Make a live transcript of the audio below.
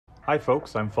Hi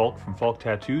folks, I'm Falk from Falk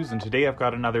Tattoos, and today I've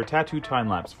got another tattoo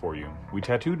time-lapse for you. We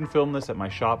tattooed and filmed this at my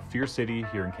shop, Fear City,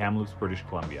 here in Kamloops, British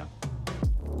Columbia.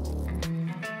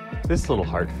 This little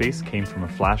heart face came from a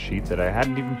flash sheet that I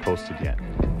hadn't even posted yet.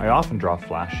 I often draw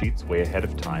flash sheets way ahead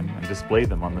of time and display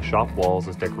them on the shop walls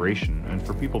as decoration and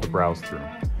for people to browse through.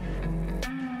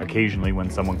 Occasionally, when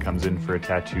someone comes in for a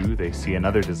tattoo, they see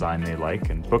another design they like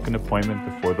and book an appointment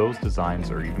before those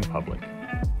designs are even public.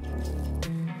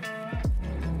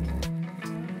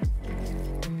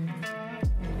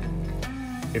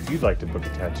 If you'd like to book a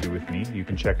tattoo with me, you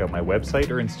can check out my website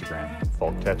or Instagram,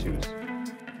 Falk Tattoos.